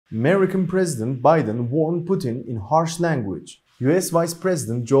American President Biden warned Putin in harsh language. US Vice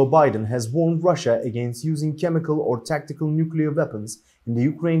President Joe Biden has warned Russia against using chemical or tactical nuclear weapons in the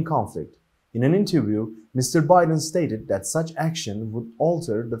Ukraine conflict. In an interview, Mr. Biden stated that such action would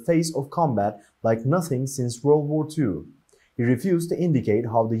alter the face of combat like nothing since World War II. He refused to indicate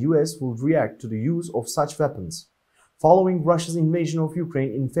how the US would react to the use of such weapons. Following Russia's invasion of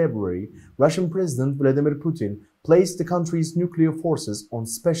Ukraine in February, Russian President Vladimir Putin placed the country's nuclear forces on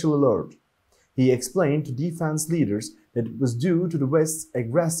special alert. He explained to defense leaders that it was due to the West's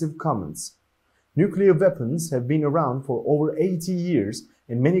aggressive comments. Nuclear weapons have been around for over 80 years,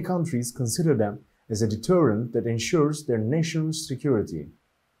 and many countries consider them as a deterrent that ensures their nation's security.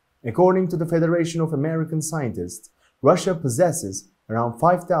 According to the Federation of American Scientists, Russia possesses around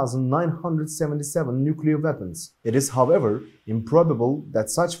 5,977 nuclear weapons. It is, however, improbable that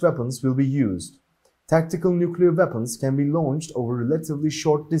such weapons will be used. Tactical nuclear weapons can be launched over relatively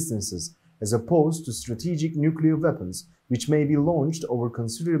short distances, as opposed to strategic nuclear weapons, which may be launched over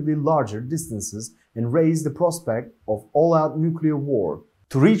considerably larger distances and raise the prospect of all-out nuclear war.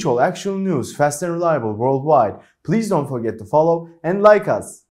 To reach all actual news fast and reliable worldwide, please don't forget to follow and like us.